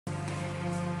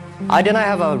I did not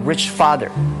have a rich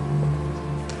father.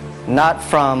 Not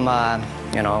from,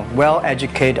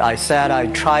 well-educated. I said I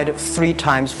tried 3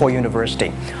 times for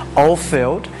university. All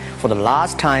failed. For the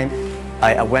last time,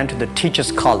 I went to the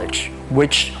Teachers College,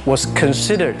 which was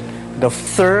considered the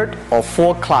 3rd or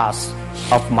 4th class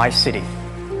of my city.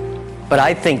 But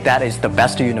I think that is the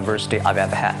best university I've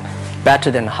ever had.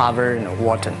 Better than Harvard and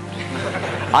Wharton.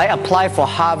 I applied for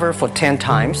Harvard for 10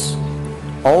 times.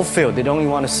 All failed. They don't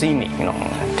even want to see me.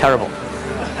 Terrible.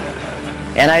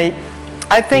 And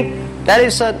I think that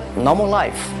is a normal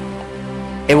life.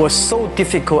 It was so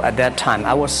difficult at that time.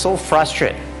 I was so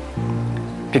frustrated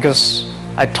because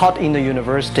I taught in the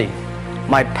university.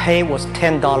 My pay was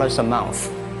 $10 a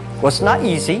month. It was not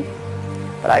easy,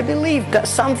 but I believe that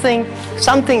something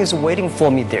is waiting for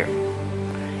me there.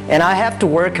 And I have to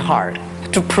work hard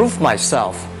to prove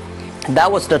myself.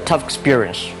 That was the tough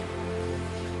experience.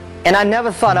 And I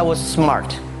never thought I was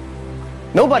smart.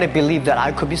 Nobody believed that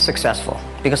I could be successful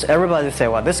because everybody said,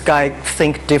 well, this guy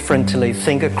think differently,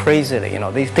 think crazily.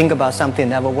 They think about something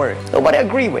never worked. Nobody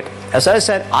agree with. As I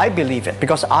said, I believe it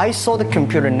because I saw the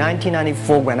computer in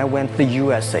 1994 when I went to the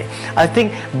USA. I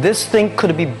think this thing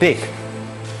could be big.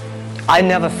 I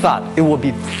never thought it would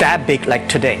be that big like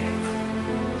today.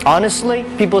 Honestly,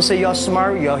 people say you're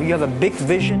smart, you have a big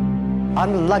vision.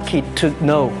 I'm lucky to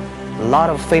know a lot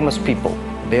of famous people.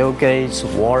 Bill Gates,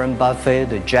 Warren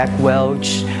Buffett, Jack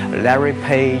Welch, Larry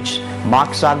Page, Mark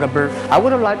Zuckerberg. I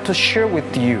would like to share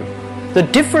with you the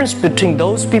difference between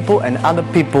those people and other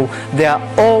people. They are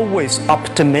always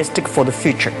optimistic for the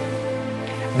future.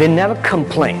 They never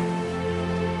complain.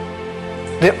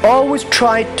 They always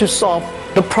try to solve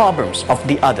the problems of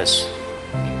the others.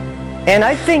 And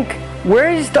I think,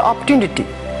 where is the opportunity?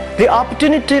 The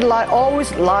opportunity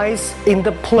always lies in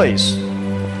the place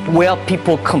where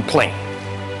people complain.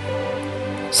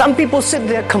 Some people sit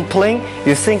there complain.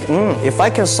 You think, if I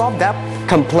can solve that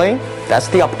complaint, that's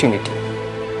the opportunity.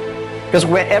 Because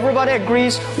when everybody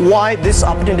agrees, why this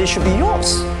opportunity should be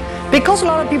yours? Because a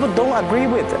lot of people don't agree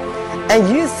with it.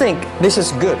 And you think this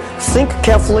is good. Think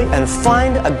carefully and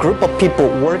find a group of people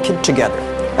working together.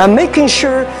 And making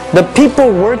sure the people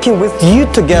working with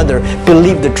you together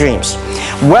believe the dreams.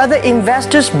 Whether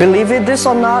investors believe in this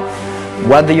or not,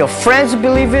 whether your friends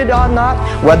believe it or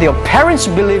not, whether your parents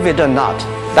believe it or not,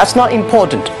 that's not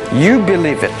important. You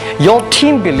believe it. Your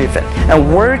team believe it.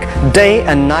 And work day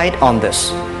and night on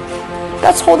this.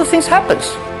 That's how the things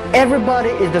happens. Everybody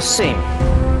is the same.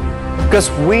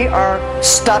 Because we are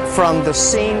start from the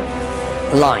same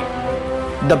line.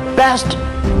 The best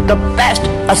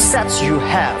assets you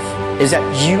have is that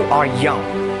you are young.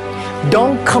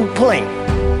 Don't complain.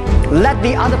 Let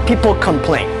the other people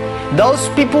complain. Those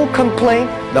people complain,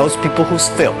 those people who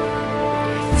fail.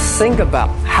 Think about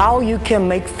how you can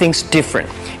make things different.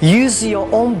 Use your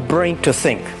own brain to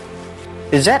think.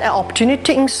 Is that an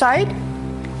opportunity inside?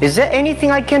 Is there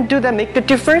anything I can do that make the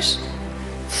difference?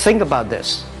 Think about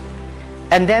this.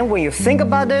 And then when you think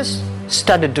about this,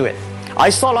 start to do it. I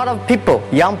saw a lot of people,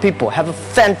 young people, have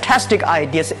fantastic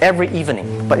ideas every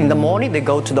evening. But in the morning, they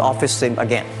go to the office same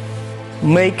again.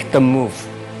 Make the move.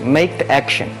 Make the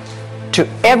action. To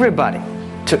everybody,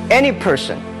 to any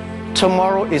person,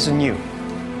 tomorrow is new.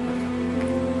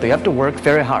 You have to work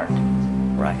very hard,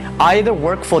 right? Either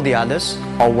work for the others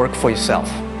or work for yourself.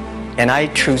 And I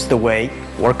choose the way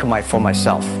work for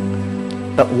myself.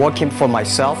 But working for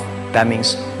myself, that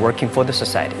means working for the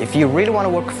society. If you really want to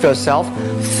work for yourself,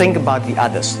 think about the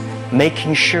others,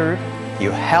 making sure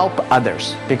you help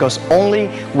others. Because only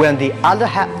when the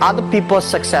other people are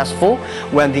successful,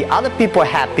 when the other people are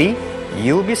happy,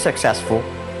 you will be successful,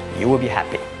 you will be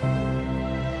happy.